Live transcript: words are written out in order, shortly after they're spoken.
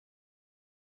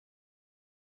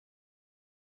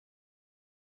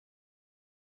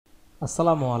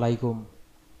Assalamu Walaikum.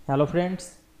 Hello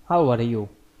friends, how are you?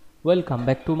 Welcome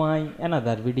back to my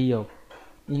another video.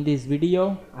 In this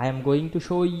video, I am going to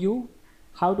show you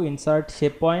how to insert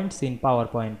shape points in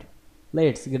PowerPoint.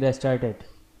 Let's get started.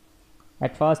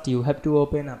 At first, you have to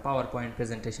open a PowerPoint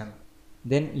presentation.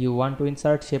 Then you want to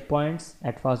insert shape points.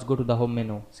 At first, go to the home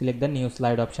menu, select the new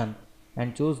slide option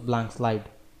and choose blank slide.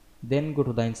 Then go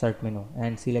to the insert menu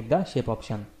and select the shape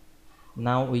option.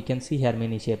 Now we can see here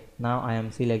many shape. Now I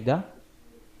am select the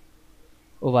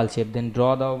oval shape, then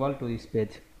draw the oval to this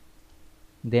page,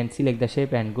 then select the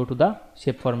shape and go to the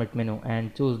shape format menu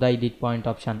and choose the edit point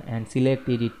option and select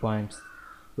edit points.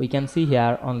 We can see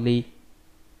here only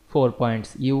 4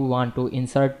 points. You want to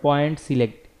insert point,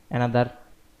 select another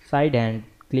side and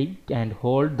click and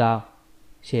hold the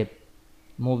shape,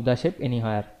 move the shape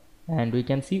anywhere, and we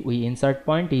can see we insert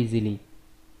point easily.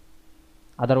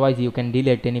 Otherwise you can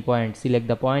delete any point. Select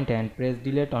the point and press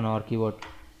delete on our keyboard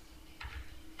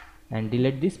and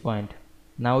delete this point.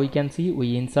 Now we can see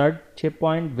we insert shape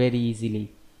point very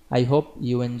easily. I hope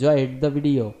you enjoyed the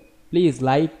video. Please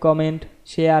like, comment,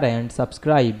 share and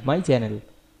subscribe my channel.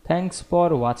 Thanks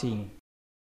for watching.